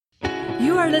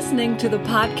are listening to the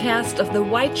podcast of the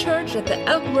White Church at the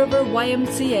Elk River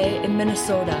YMCA in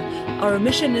Minnesota. Our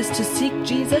mission is to seek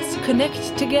Jesus,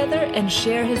 connect together, and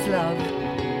share his love.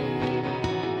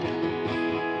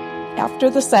 After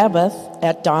the Sabbath,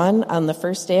 at dawn on the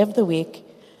first day of the week,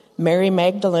 Mary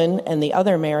Magdalene and the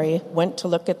other Mary went to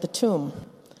look at the tomb.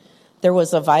 There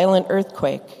was a violent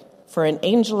earthquake, for an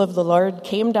angel of the Lord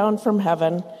came down from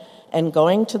heaven and,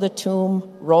 going to the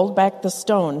tomb, rolled back the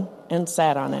stone and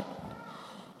sat on it.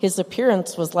 His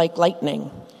appearance was like lightning,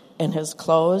 and his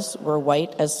clothes were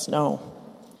white as snow.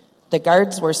 The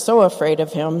guards were so afraid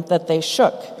of him that they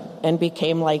shook and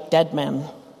became like dead men.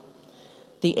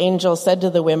 The angel said to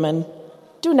the women,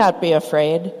 "Do not be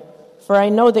afraid, for I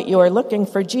know that you are looking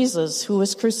for Jesus who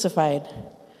was crucified.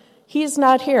 He is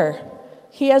not here.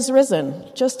 He has risen,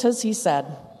 just as he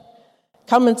said.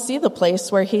 Come and see the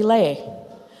place where he lay.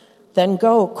 Then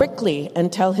go quickly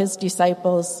and tell his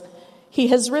disciples, 'He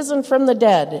has risen from the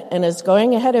dead and is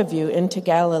going ahead of you into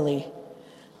Galilee.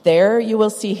 There you will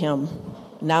see him.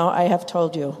 Now I have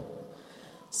told you.'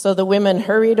 So the women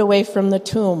hurried away from the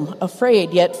tomb,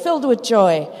 afraid yet filled with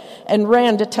joy, and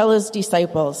ran to tell his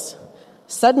disciples.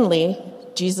 Suddenly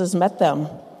Jesus met them.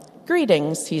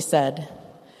 'Greetings,' he said.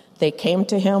 They came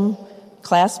to him,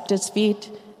 clasped his feet,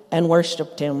 and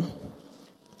worshipped him.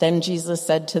 Then Jesus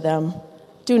said to them,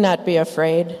 'Do not be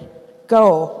afraid.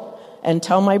 Go and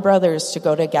tell my brothers to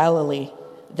go to Galilee.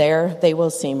 There they will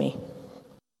see me.'"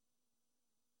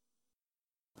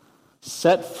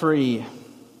 Set free.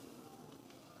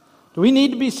 Do we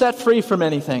need to be set free from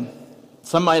anything?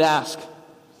 Some might ask.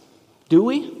 Do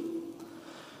we?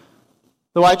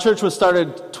 The Y Church was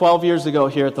started 12 years ago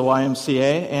here at the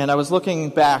YMCA, and I was looking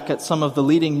back at some of the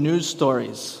leading news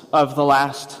stories of the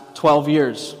last 12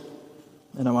 years,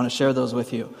 and I want to share those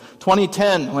with you.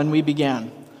 2010, when we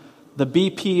began, the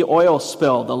BP oil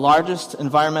spill, the largest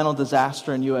environmental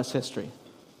disaster in U.S. history.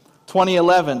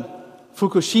 2011,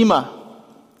 Fukushima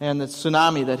and the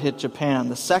tsunami that hit Japan,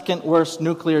 the second worst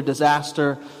nuclear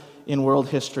disaster in world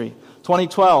history.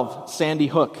 2012, Sandy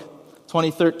Hook.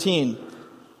 2013,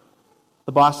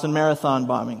 the Boston Marathon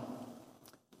bombing.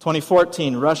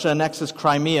 2014, Russia annexes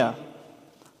Crimea.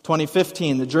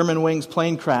 2015, the Germanwings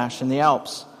plane crash in the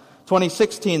Alps.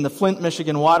 2016, the Flint,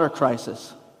 Michigan water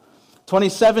crisis.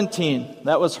 2017,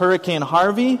 that was Hurricane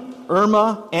Harvey,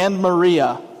 Irma, and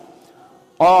Maria,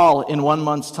 all in 1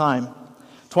 month's time.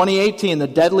 2018, the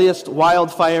deadliest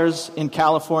wildfires in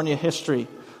California history.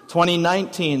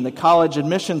 2019, the college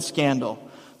admission scandal.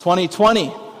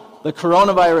 2020, the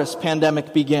coronavirus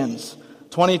pandemic begins.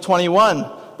 2021,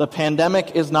 the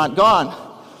pandemic is not gone.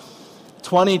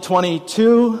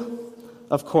 2022,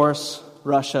 of course,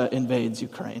 Russia invades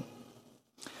Ukraine.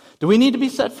 Do we need to be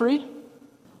set free?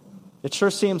 It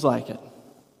sure seems like it.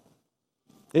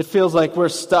 It feels like we're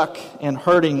stuck and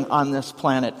hurting on this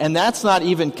planet. And that's not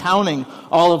even counting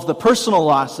all of the personal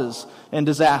losses and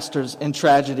disasters and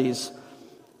tragedies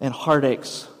and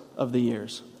heartaches of the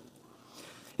years.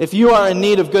 If you are in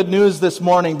need of good news this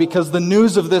morning because the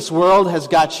news of this world has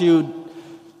got you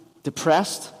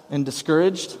depressed and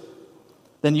discouraged,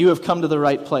 then you have come to the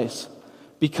right place.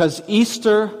 Because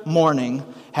Easter morning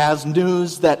has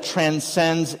news that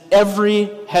transcends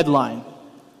every headline.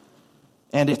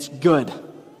 And it's good.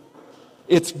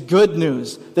 It's good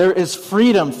news. There is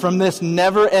freedom from this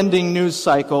never-ending news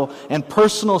cycle and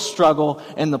personal struggle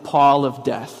and the pall of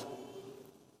death.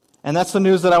 And that's the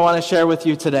news that I want to share with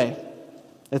you today.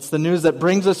 It's the news that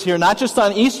brings us here, not just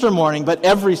on Easter morning, but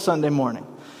every Sunday morning.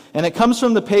 And it comes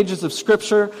from the pages of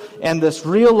Scripture and this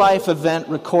real-life event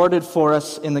recorded for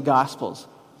us in the Gospels.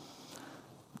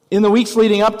 In the weeks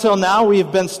leading up till now, we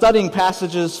have been studying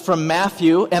passages from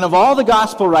Matthew, and of all the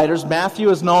Gospel writers, Matthew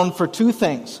is known for two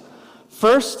things.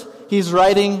 First, he's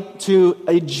writing to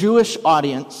a Jewish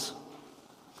audience.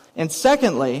 And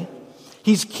secondly,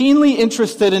 he's keenly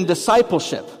interested in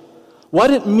discipleship,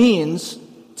 what it means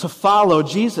to follow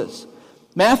Jesus.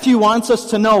 Matthew wants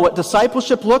us to know what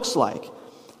discipleship looks like.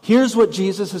 Here's what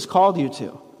Jesus has called you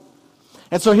to.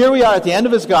 And so here we are at the end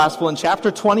of his gospel in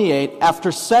chapter 28,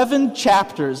 after 7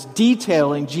 chapters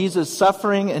detailing Jesus'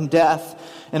 suffering and death,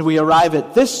 and we arrive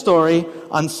at this story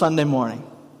on Sunday morning.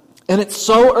 And it's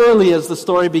so early as the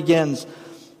story begins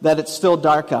that it's still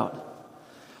dark out.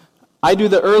 I do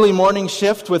the early morning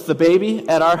shift with the baby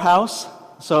at our house,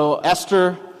 so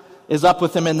Esther is up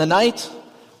with him in the night,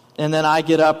 and then I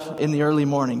get up in the early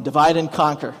morning, divide and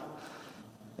conquer.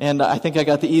 And I think I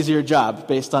got the easier job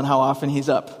based on how often he's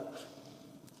up.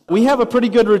 We have a pretty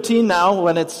good routine now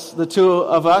when it's the two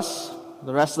of us.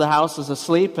 The rest of the house is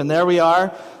asleep, and there we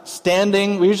are,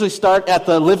 standing. We usually start at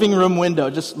the living room window,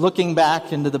 just looking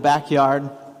back into the backyard.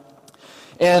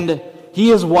 And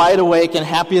he is wide awake and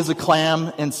happy as a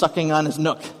clam and sucking on his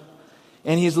nook.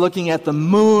 And he's looking at the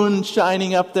moon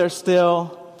shining up there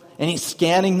still, and he's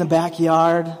scanning the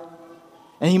backyard,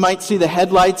 and he might see the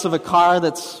headlights of a car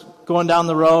that's going down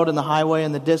the road and the highway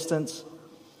in the distance.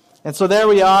 And so there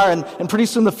we are, and pretty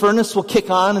soon the furnace will kick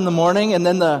on in the morning, and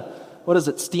then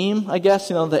steam, I guess?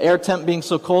 The air temp being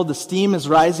so cold, the steam is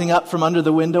rising up from under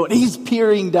the window, and he's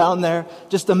peering down there,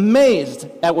 just amazed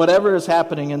at whatever is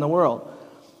happening in the world.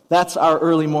 That's our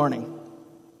early morning.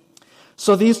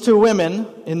 So these two women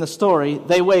in the story,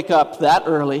 they wake up that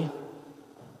early.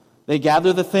 They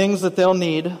gather the things that they'll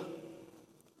need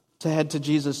to head to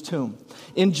Jesus' tomb.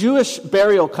 In Jewish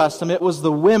burial custom, it was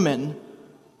the women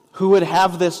who would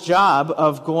have this job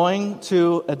of going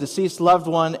to a deceased loved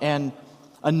one and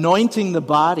anointing the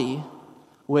body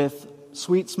with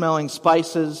sweet-smelling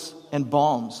spices and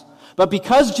balms. But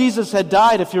because Jesus had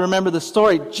died, if you remember the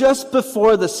story, just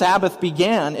before the Sabbath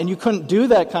began, and you couldn't do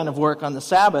that kind of work on the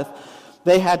Sabbath,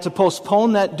 they had to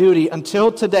postpone that duty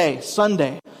until today,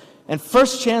 Sunday. And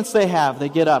first chance they have, they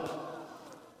get up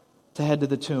to head to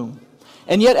the tomb.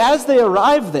 And yet as they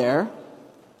arrive there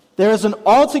is an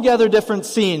altogether different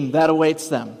scene that awaits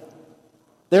them.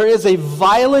 There is a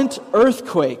violent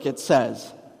earthquake, it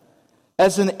says,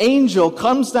 as an angel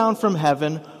comes down from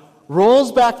heaven,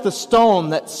 rolls back the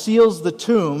stone that seals the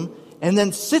tomb, and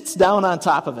then sits down on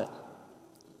top of it.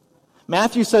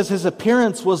 Matthew says his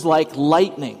appearance was like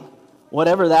lightning,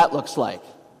 whatever that looks like.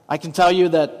 I can tell you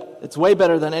that it's way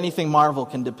better than anything Marvel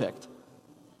can depict.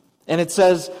 And it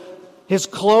says his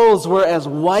clothes were as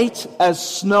white as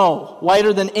snow,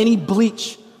 whiter than any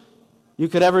bleach you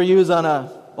could ever use on an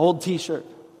old t-shirt.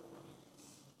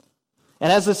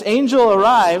 And as this angel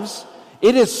arrives,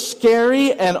 it is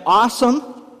scary and awesome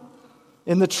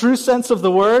in the true sense of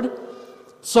the word,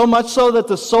 so much so that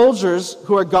the soldiers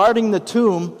who are guarding the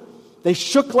tomb, they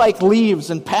shook like leaves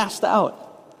and passed out.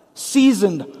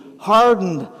 Seasoned,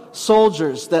 hardened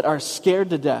soldiers that are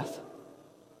scared to death.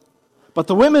 But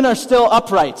the women are still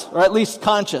upright, or at least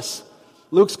conscious.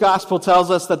 Luke's gospel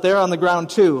tells us that they're on the ground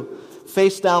too,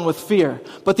 face down with fear.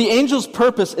 But the angel's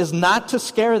purpose is not to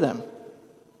scare them.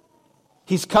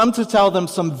 He's come to tell them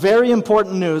some very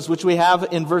important news, which we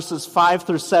have in verses 5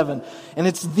 through 7. And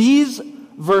it's these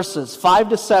verses, 5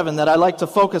 to 7, that I like to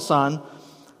focus on,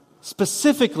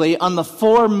 specifically on the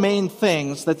four main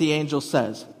things that the angel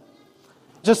says.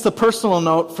 Just a personal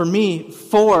note, for me,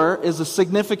 4 is a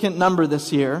significant number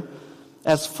this year,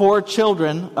 as 4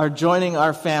 children are joining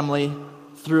our family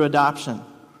through adoption.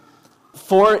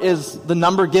 4 is the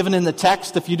number given in the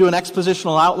text. If you do an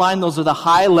expositional outline, those are the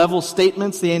high-level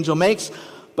statements the angel makes.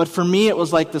 But for me, it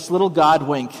was like this little God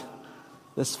wink,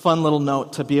 this fun little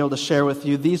note to be able to share with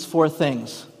you these 4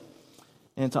 things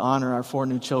and to honor our 4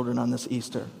 new children on this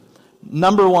Easter.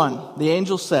 Number 1, the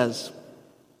angel says,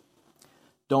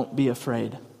 don't be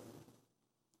afraid.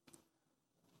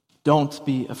 Don't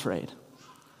be afraid.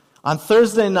 On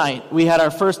Thursday night, we had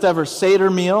our first ever Seder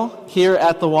meal here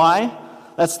at the Y.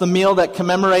 That's the meal that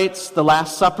commemorates the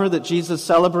Last Supper that Jesus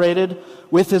celebrated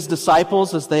with his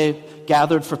disciples as they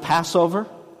gathered for Passover.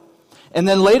 And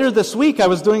then later this week, I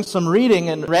was doing some reading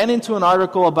and ran into an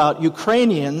article about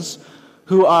Ukrainians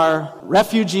who are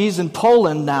refugees in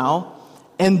Poland now,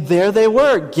 and there they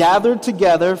were, gathered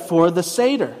together for the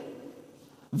Seder.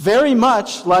 Very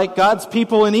much like God's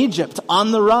people in Egypt,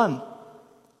 on the run.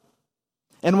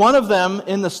 And one of them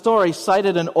in the story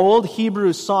cited an old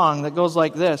Hebrew song that goes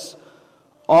like this: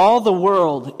 all the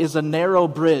world is a narrow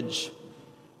bridge,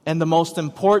 and the most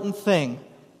important thing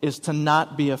is to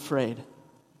not be afraid.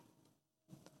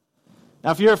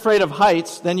 Now, if you're afraid of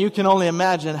heights, then you can only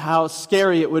imagine how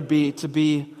scary it would be to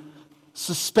be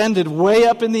suspended way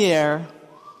up in the air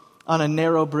on a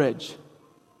narrow bridge.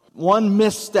 One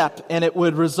misstep and it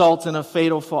would result in a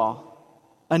fatal fall.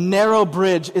 A narrow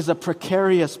bridge is a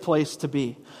precarious place to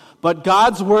be. But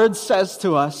God's word says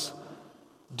to us,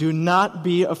 do not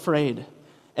be afraid.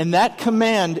 And that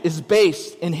command is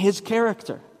based in his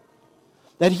character.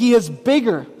 That he is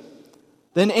bigger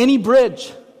than any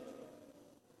bridge.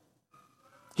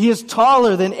 He is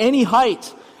taller than any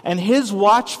height. And his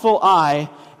watchful eye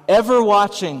ever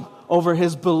watching over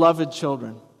his beloved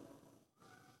children.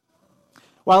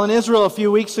 While in Israel a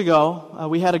few weeks ago,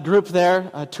 we had a group there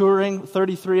touring,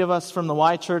 33 of us from the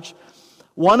Y Church.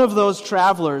 One of those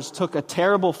travelers took a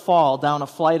terrible fall down a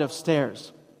flight of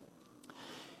stairs.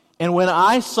 And when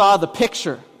I saw the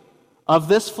picture of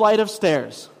this flight of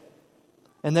stairs,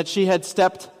 and that she had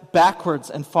stepped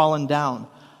backwards and fallen down,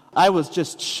 I was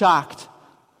just shocked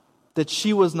that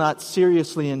she was not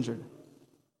seriously injured.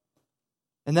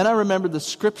 And then I remembered the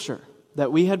scripture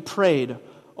that we had prayed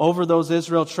over those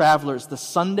Israel travelers the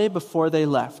Sunday before they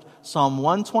left. Psalm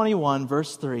 121,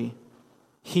 verse 3.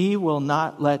 He will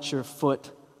not let your foot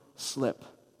slip.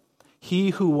 He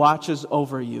who watches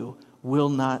over you will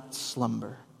not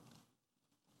slumber.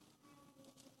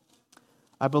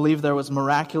 I believe there was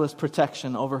miraculous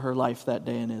protection over her life that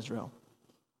day in Israel.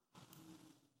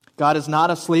 God is not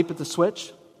asleep at the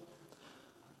switch.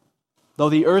 Though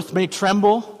the earth may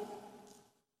tremble,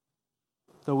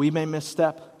 though we may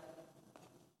misstep,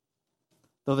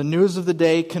 though the news of the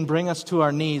day can bring us to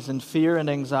our knees in fear and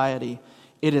anxiety,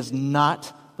 it is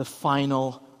not the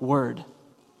final word.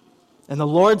 And the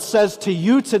Lord says to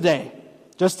you today,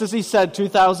 just as He said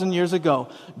 2,000 years ago,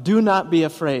 do not be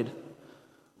afraid.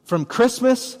 From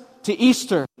Christmas to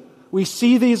Easter, we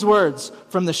see these words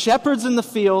from the shepherds in the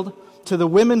field to the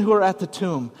women who are at the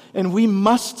tomb, and we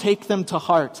must take them to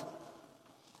heart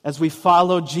as we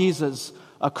follow Jesus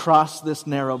across this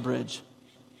narrow bridge.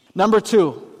 Number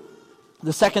 2,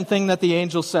 the second thing that the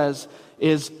angel says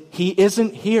is, He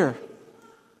isn't here.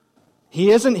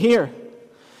 He isn't here.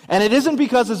 And it isn't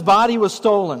because His body was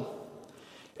stolen.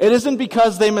 It isn't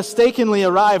because they mistakenly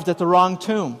arrived at the wrong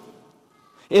tomb.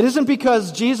 It isn't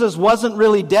because Jesus wasn't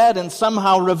really dead and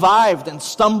somehow revived and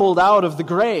stumbled out of the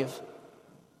grave.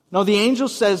 No, the angel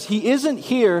says He isn't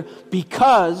here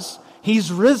because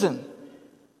He's risen.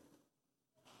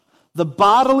 The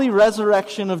bodily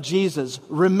resurrection of Jesus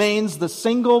remains the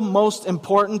single most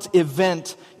important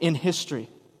event in history.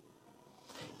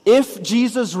 If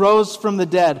Jesus rose from the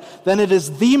dead, then it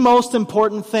is the most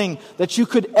important thing that you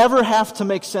could ever have to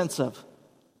make sense of.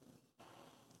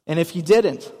 And if He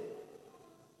didn't,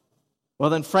 well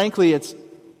then frankly it's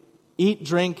eat,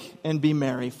 drink, and be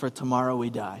merry, for tomorrow we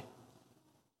die.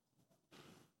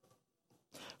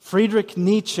 Friedrich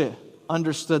Nietzsche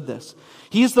understood this.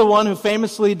 He's the one who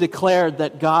famously declared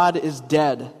that God is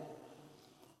dead.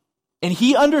 And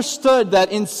he understood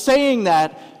that in saying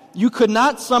that, you could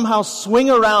not somehow swing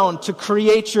around to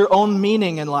create your own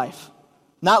meaning in life.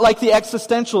 Not like the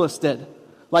existentialists did,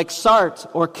 like Sartre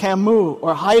or Camus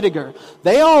or Heidegger.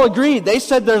 They all agreed. They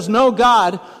said there's no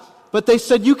God, but they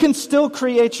said you can still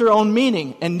create your own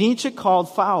meaning. And Nietzsche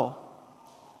called foul.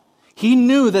 He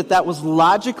knew that that was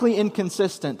logically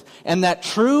inconsistent and that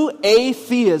true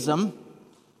atheism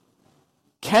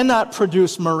cannot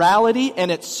produce morality,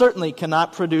 and it certainly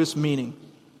cannot produce meaning.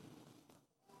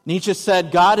 Nietzsche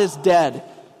said, God is dead.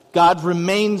 God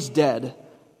remains dead.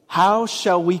 How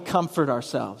shall we comfort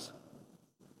ourselves?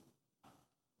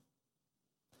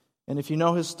 And if you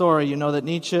know his story, you know that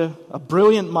Nietzsche, a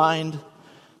brilliant mind,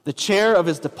 the chair of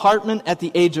his department at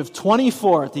the age of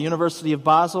 24 at the University of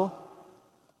Basel,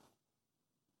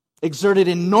 exerted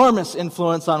enormous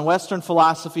influence on Western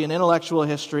philosophy and intellectual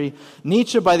history.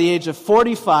 Nietzsche, by the age of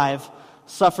 45,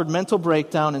 suffered mental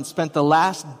breakdown and spent the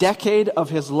last decade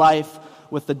of his life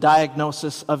with the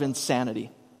diagnosis of insanity.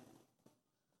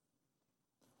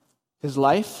 His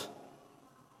life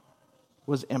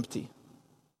was empty.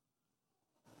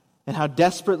 And how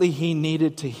desperately he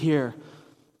needed to hear,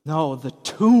 no, the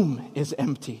tomb is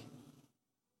empty.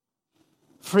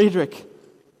 Friedrich,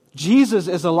 Jesus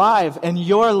is alive, and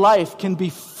your life can be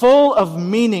full of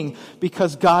meaning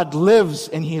because God lives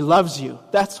and He loves you.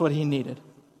 That's what he needed.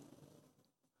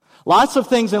 Lots of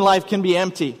things in life can be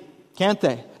empty, can't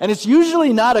they? And it's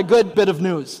usually not a good bit of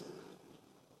news.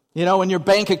 You know, when your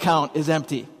bank account is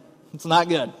empty, it's not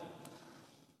good.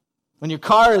 When your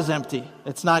car is empty,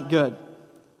 it's not good.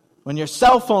 When your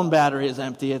cell phone battery is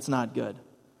empty, it's not good.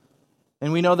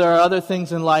 And we know there are other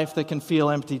things in life that can feel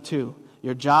empty too.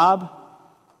 Your job,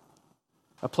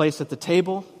 a place at the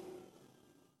table,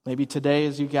 maybe today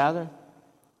as you gather,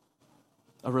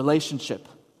 a relationship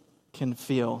can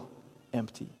feel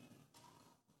empty.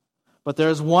 But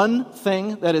there's one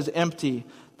thing that is empty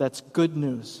that's good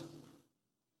news.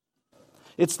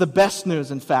 It's the best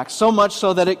news, in fact, so much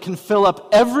so that it can fill up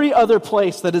every other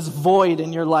place that is void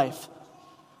in your life.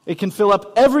 It can fill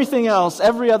up everything else,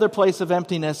 every other place of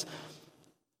emptiness.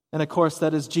 And of course,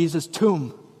 that is Jesus'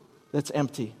 tomb that's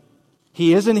empty.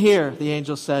 He isn't here, the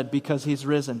angel said, because He's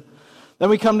risen. Then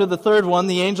we come to the third one.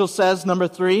 The angel says, number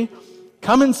 3,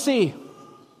 come and see.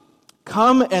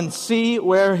 Come and see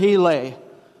where He lay.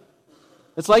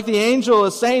 It's like the angel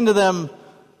is saying to them,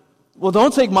 well,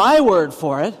 don't take my word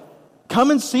for it. Come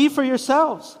and see for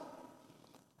yourselves.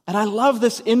 And I love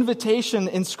this invitation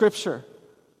in Scripture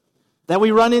that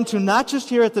we run into not just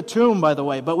here at the tomb, by the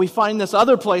way, but we find this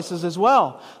other places as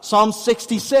well. Psalm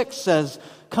 66 says,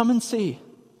 come and see.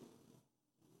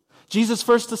 Jesus'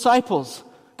 first disciples,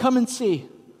 come and see.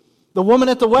 The woman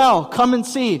at the well, come and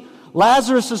see.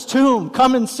 Lazarus' tomb,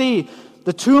 come and see.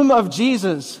 The tomb of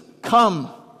Jesus, come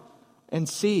and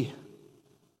see.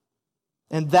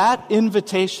 And that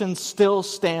invitation still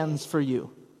stands for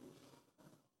you.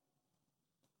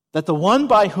 That the one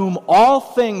by whom all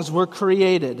things were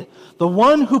created, the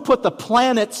one who put the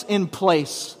planets in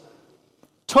place,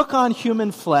 took on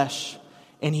human flesh,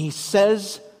 and he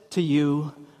says to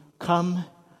you, come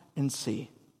and see.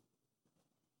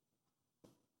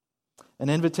 An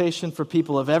invitation for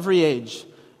people of every age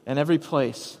and every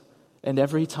place and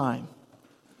every time.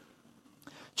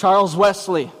 Charles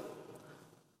Wesley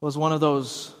was one of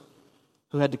those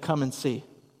who had to come and see.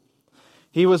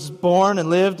 He was born and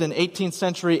lived in 18th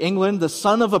century England, the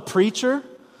son of a preacher,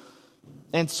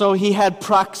 and so he had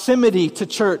proximity to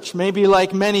church, maybe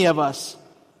like many of us.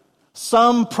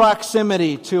 Some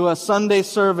proximity to a Sunday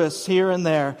service here and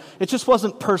there. It just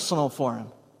wasn't personal for him.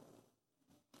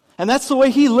 And that's the way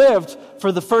he lived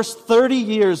for the first 30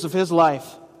 years of his life.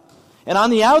 And on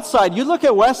the outside, you'd look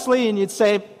at Wesley and you'd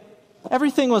say,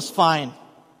 everything was fine.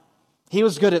 He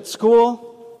was good at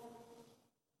school.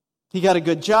 He got a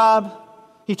good job.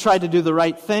 He tried to do the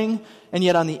right thing. And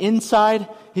yet on the inside,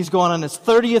 he's going on his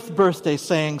 30th birthday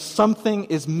saying, something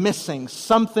is missing.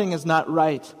 Something is not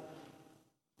right.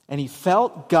 And he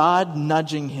felt God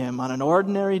nudging him on an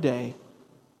ordinary day.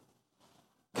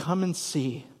 Come and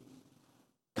see.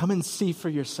 Come and see for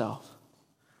yourself.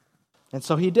 And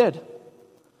so he did.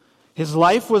 His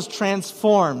life was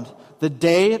transformed the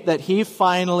day that he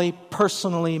finally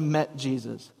personally met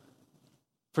Jesus.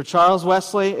 For Charles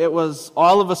Wesley, it was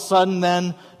all of a sudden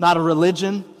then not a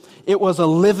religion. It was a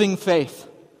living faith.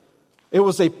 It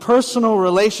was a personal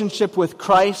relationship with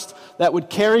Christ that would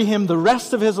carry him the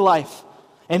rest of his life.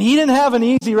 And he didn't have an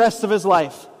easy rest of his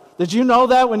life. Did you know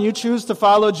that when you choose to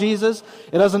follow Jesus,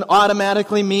 it doesn't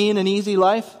automatically mean an easy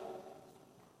life?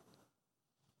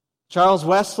 Charles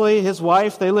Wesley, his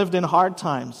wife, they lived in hard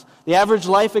times. The average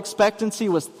life expectancy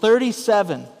was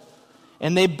 37,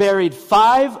 and they buried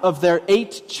 5 of their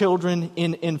 8 children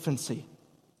in infancy.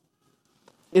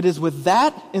 It is with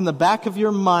that in the back of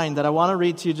your mind that I want to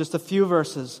read to you just a few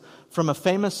verses from a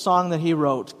famous song that he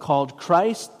wrote called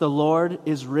Christ the Lord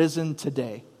is Risen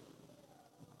Today.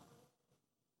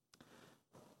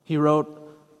 He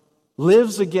wrote,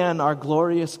 lives again our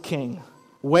glorious King.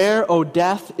 Where, O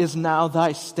death, is now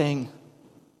thy sting?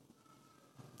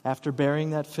 After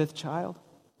bearing that 5th child.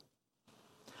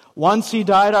 Once he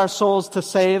died our souls to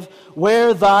save.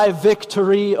 Where thy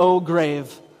victory, O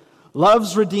grave?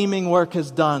 Love's redeeming work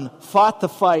is done. Fought the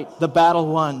fight, the battle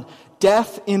won.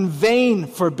 Death in vain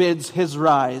forbids his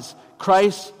rise.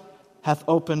 Christ hath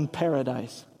opened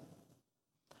paradise.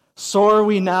 Soar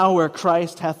we now where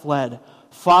Christ hath led,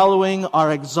 following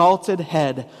our exalted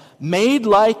head. Made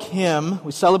like him,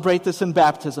 we celebrate this in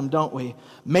baptism, don't we?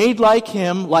 Made like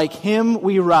him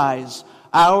we rise.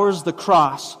 Ours the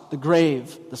cross, the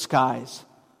grave, the skies.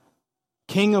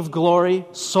 King of glory,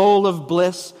 soul of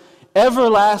bliss,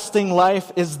 everlasting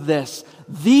life is this.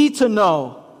 Thee to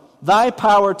know, thy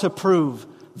power to prove,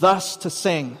 thus to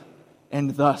sing,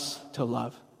 and thus to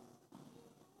love.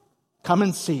 Come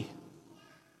and see.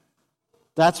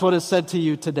 That's what is said to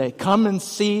you today. Come and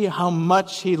see how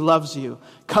much he loves you.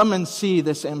 Come and see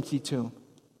this empty tomb.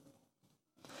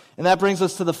 And that brings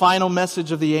us to the final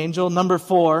message of the angel. Number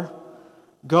 4,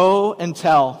 go and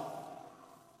tell.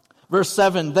 Verse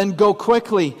 7, then go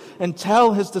quickly and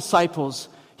tell his disciples,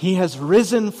 he has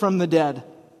risen from the dead.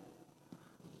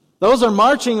 Those are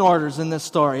marching orders in this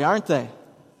story, aren't they?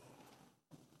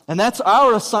 And that's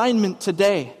our assignment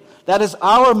today. That is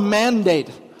our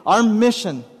mandate, our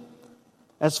mission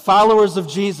as followers of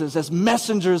Jesus, as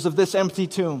messengers of this empty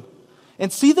tomb.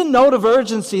 And see the note of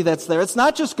urgency that's there. It's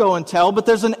not just go and tell, but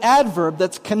there's an adverb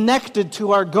that's connected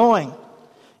to our going.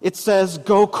 It says,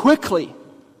 go quickly.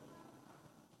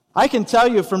 I can tell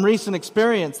you from recent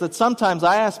experience that sometimes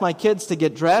I ask my kids to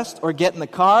get dressed or get in the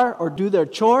car or do their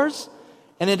chores,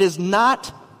 and it is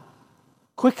not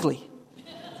quickly.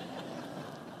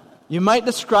 You might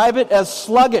describe it as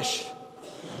sluggish.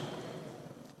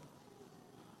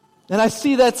 And I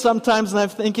see that sometimes and I'm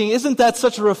thinking, isn't that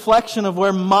such a reflection of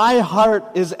where my heart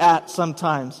is at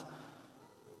sometimes?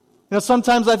 You know,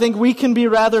 sometimes I think we can be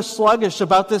rather sluggish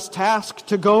about this task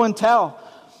to go and tell.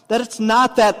 That it's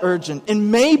not that urgent.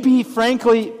 And maybe,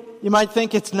 frankly, you might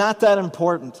think it's not that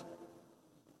important.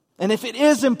 And if it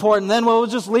is important, then we'll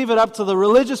just leave it up to the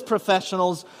religious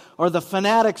professionals or the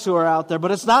fanatics who are out there.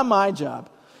 But it's not my job.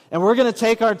 And we're going to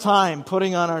take our time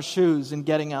putting on our shoes and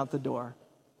getting out the door.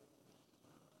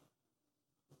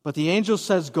 But the angel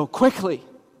says, go quickly.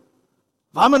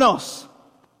 Vámonos.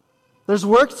 There's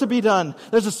work to be done.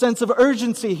 There's a sense of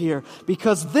urgency here.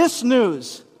 Because this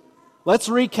news, let's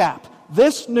recap.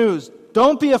 This news,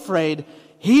 don't be afraid.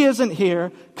 He isn't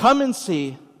here. Come and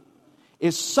see.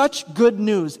 is such good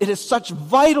news, it is such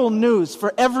vital news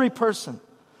for every person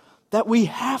that we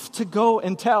have to go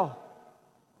and tell.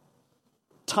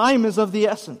 Time is of the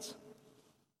essence.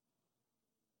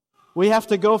 We have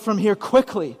to go from here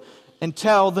quickly and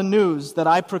tell the news that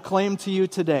I proclaim to you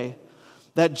today,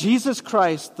 that Jesus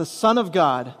Christ, the Son of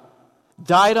God,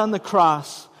 died on the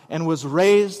cross and was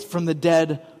raised from the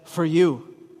dead for you.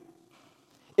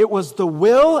 It was the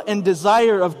will and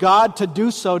desire of God to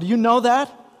do so. Do you know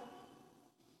that?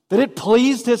 That it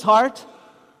pleased His heart?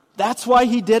 That's why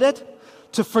He did it?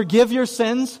 To forgive your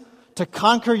sins, to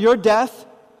conquer your death,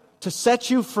 to set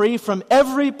you free from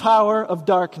every power of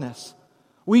darkness.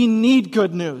 We need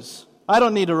good news. I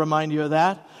don't need to remind you of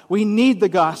that. We need the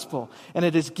gospel, and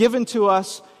it is given to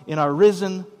us in our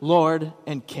risen Lord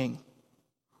and King.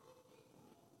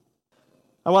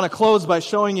 I want to close by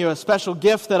showing you a special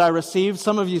gift that I received.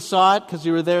 Some of you saw it because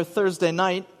you were there Thursday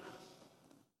night.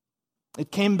 It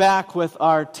came back with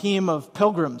our team of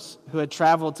pilgrims who had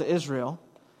traveled to Israel.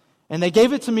 And they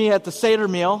gave it to me at the Seder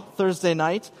meal Thursday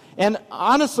night. And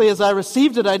honestly, as I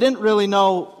received it, I didn't really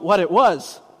know what it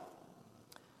was.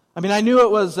 I mean, I knew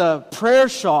it was a prayer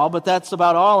shawl, but that's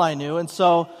about all I knew. And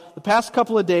so the past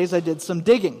couple of days, I did some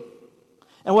digging.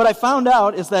 And what I found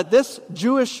out is that this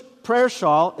Jewish prayer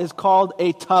shawl is called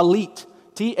a talit.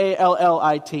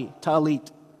 T-A-L-L-I-T.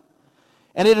 Talit.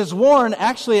 And it is worn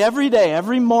actually every day,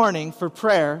 every morning for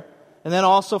prayer, and then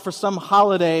also for some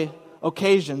holiday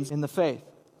occasions in the faith.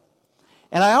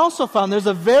 And I also found there's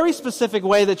a very specific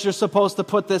way that you're supposed to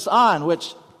put this on,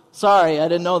 which, sorry, I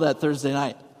didn't know that Thursday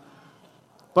night.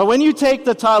 But when you take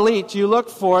the talit, you look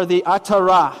for the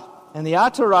atara. And the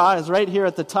atara is right here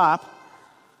at the top.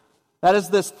 That is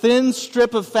this thin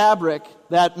strip of fabric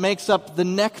that makes up the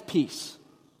neck piece.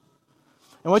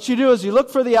 And what you do is you look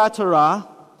for the atara,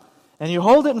 and you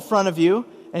hold it in front of you,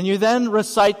 and you then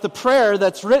recite the prayer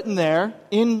that's written there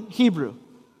in Hebrew.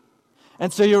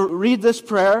 And so you read this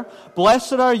prayer,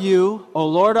 "Blessed are you, O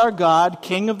Lord our God,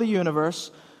 King of the universe,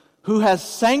 who has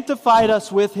sanctified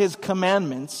us with His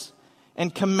commandments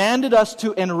and commanded us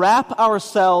to enwrap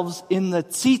ourselves in the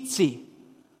tzitzi."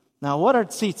 Now, what are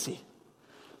tzitzi?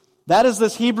 That is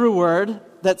this Hebrew word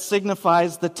that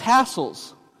signifies the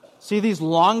tassels. See these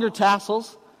longer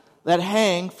tassels that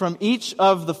hang from each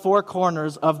of the four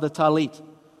corners of the talit.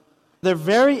 They're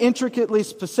very intricately,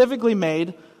 specifically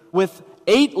made with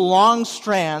 8 long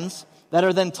strands that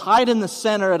are then tied in the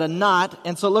center at a knot,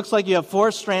 and so it looks like you have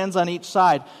 4 strands on each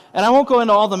side. And I won't go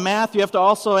into all the math. You have to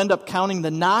also end up counting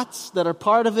the knots that are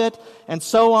part of it, and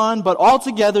so on. But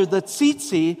altogether, the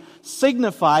tzitzi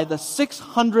signify the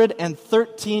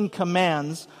 613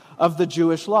 commands of the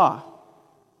Jewish law.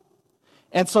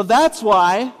 And so that's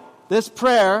why this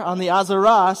prayer on the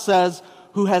Azarah says,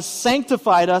 "Who has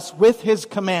sanctified us with His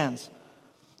commands."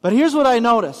 But here's what I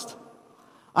noticed.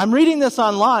 I'm reading this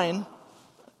online,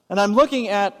 and I'm looking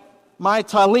at my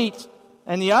talit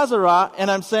and the Azarah, and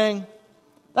I'm saying,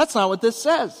 that's not what this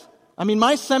says. I mean,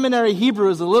 my seminary Hebrew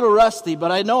is a little rusty,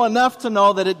 but I know enough to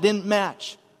know that it didn't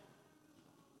match.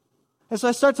 And so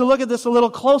I start to look at this a little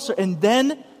closer, and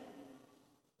then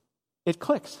it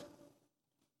clicks.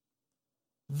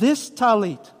 This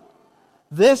talit,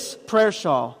 this prayer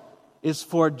shawl, is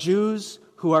for Jews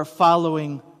who are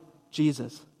following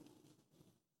Jesus.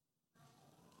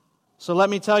 So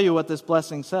let me tell you what this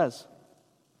blessing says.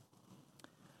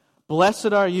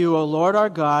 "Blessed are you, O Lord our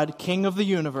God, King of the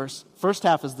universe." First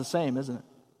half is the same, isn't it?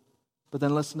 But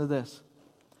then listen to this.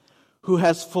 "Who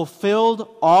has fulfilled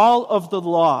all of the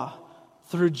law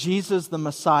through Jesus the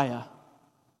Messiah,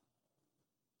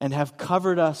 and have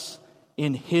covered us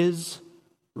in His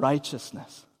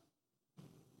righteousness."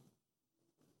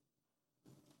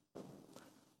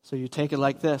 So you take it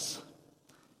like this.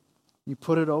 You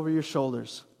put it over your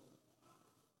shoulders,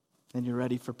 and you're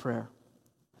ready for prayer.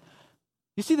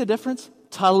 You see the difference?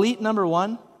 Talit number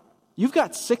 1, you've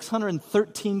got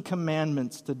 613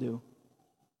 commandments to do.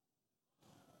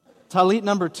 Talit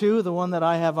number 2, the one that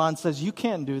I have on, says you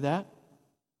can't do that.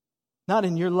 Not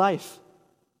in your life.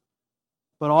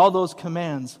 But all those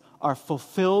commands are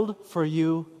fulfilled for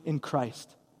you in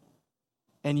Christ.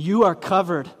 And you are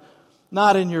covered,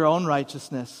 not in your own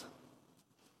righteousness,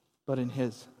 but in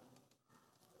His.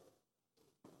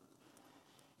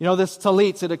 You know, this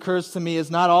talit, it occurs to me, is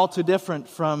not all too different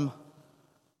from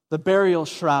the burial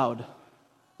shroud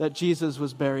that Jesus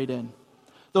was buried in.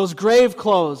 Those grave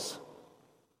clothes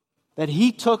that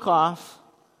He took off,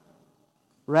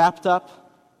 wrapped up,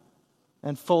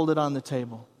 and folded on the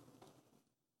table.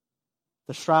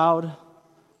 The shroud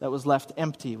that was left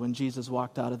empty when Jesus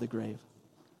walked out of the grave.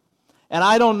 And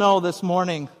I don't know this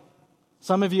morning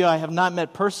Some of you I have not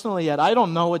met personally yet. I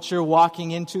don't know what you're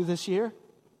walking into this year.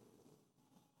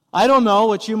 I don't know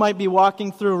what you might be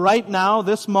walking through right now,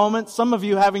 this moment. Some of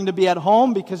you having to be at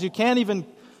home because you can't even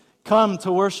come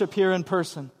to worship here in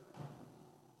person.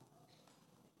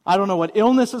 I don't know what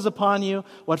illness is upon you,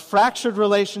 what fractured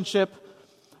relationship,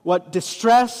 what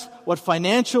distress, what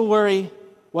financial worry,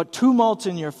 what tumult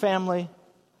in your family.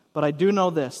 But I do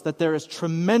know this, that there is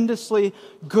tremendously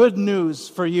good news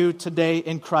for you today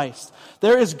in Christ.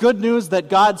 There is good news that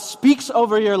God speaks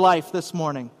over your life this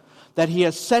morning, that He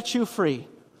has set you free,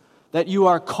 that you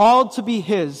are called to be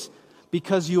His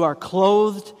because you are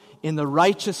clothed in the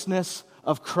righteousness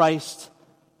of Christ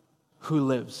who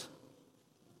lives.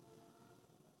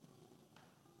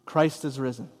 Christ is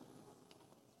risen.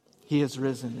 He is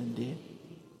risen indeed.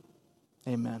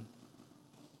 Amen.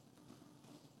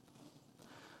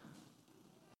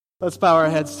 Let's bow our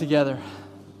heads together.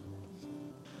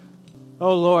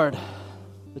 Oh Lord,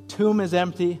 the tomb is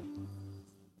empty.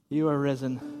 You are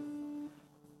risen.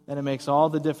 And it makes all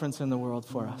the difference in the world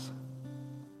for us.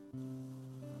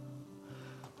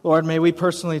 Lord, may we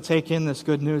personally take in this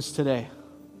good news today.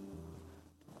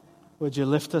 Would you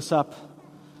lift us up,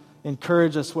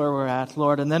 encourage us where we're at,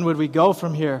 Lord, and then would we go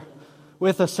from here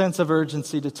with a sense of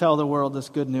urgency to tell the world this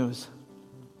good news.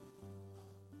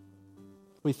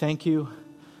 We thank you.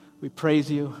 We praise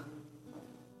you,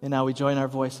 and now we join our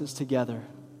voices together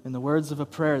in the words of a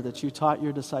prayer that you taught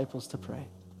your disciples to pray.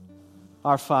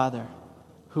 Our Father,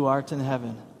 who art in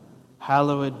heaven,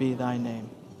 hallowed be thy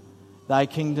name. Thy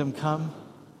kingdom come,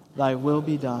 thy will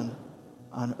be done,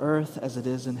 on earth as it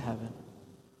is in heaven.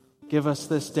 Give us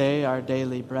this day our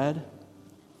daily bread,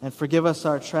 and forgive us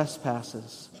our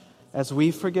trespasses, as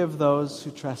we forgive those who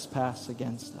trespass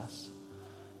against us.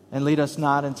 And lead us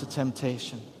not into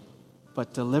temptation,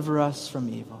 but deliver us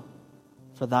from evil.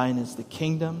 For thine is the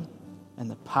kingdom and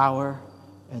the power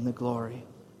and the glory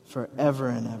forever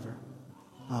and ever.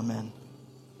 Amen.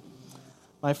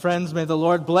 My friends, may the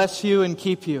Lord bless you and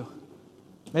keep you.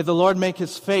 May the Lord make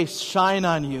His face shine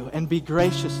on you and be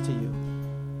gracious to you.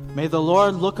 May the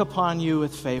Lord look upon you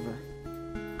with favor.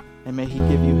 And may He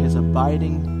give you His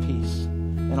abiding peace.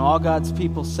 And all God's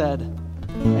people said,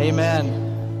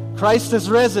 Amen. Christ is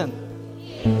risen.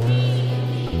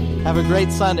 Have a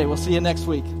great Sunday. We'll see you next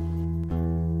week.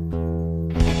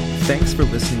 Thanks for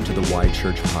listening to the Y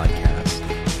Church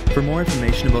podcast. For more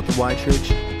information about the Y Church,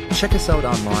 check us out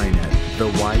online at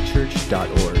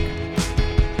theychurch.org.